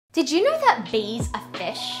Did you know that bees are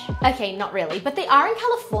fish? Okay, not really, but they are in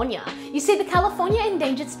California. You see, the California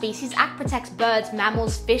Endangered Species Act protects birds,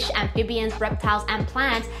 mammals, fish, amphibians, reptiles, and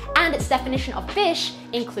plants, and its definition of fish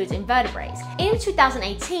includes invertebrates. In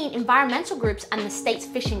 2018, environmental groups and the state's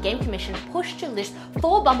Fish and Game Commission pushed to list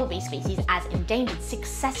 4 bumblebee species as endangered,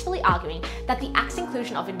 successfully arguing that the Act's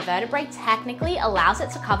inclusion of invertebrate technically allows it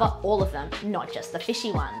to cover all of them, not just the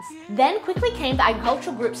fishy ones. Then quickly came the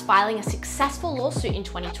agricultural groups filing a successful lawsuit in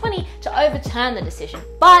 2020 to overturn the decision.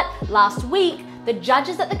 But last week, the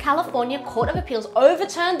judges at the California Court of Appeals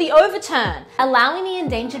overturned the overturn, allowing the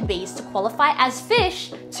endangered bees to qualify as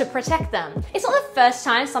fish to protect them. It's not the first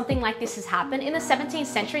time something like this has happened. In the 17th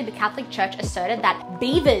century, the Catholic Church asserted that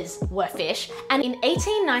beavers were fish, and in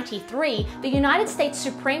 1893, the United States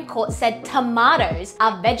Supreme Court said tomatoes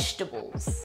are vegetables.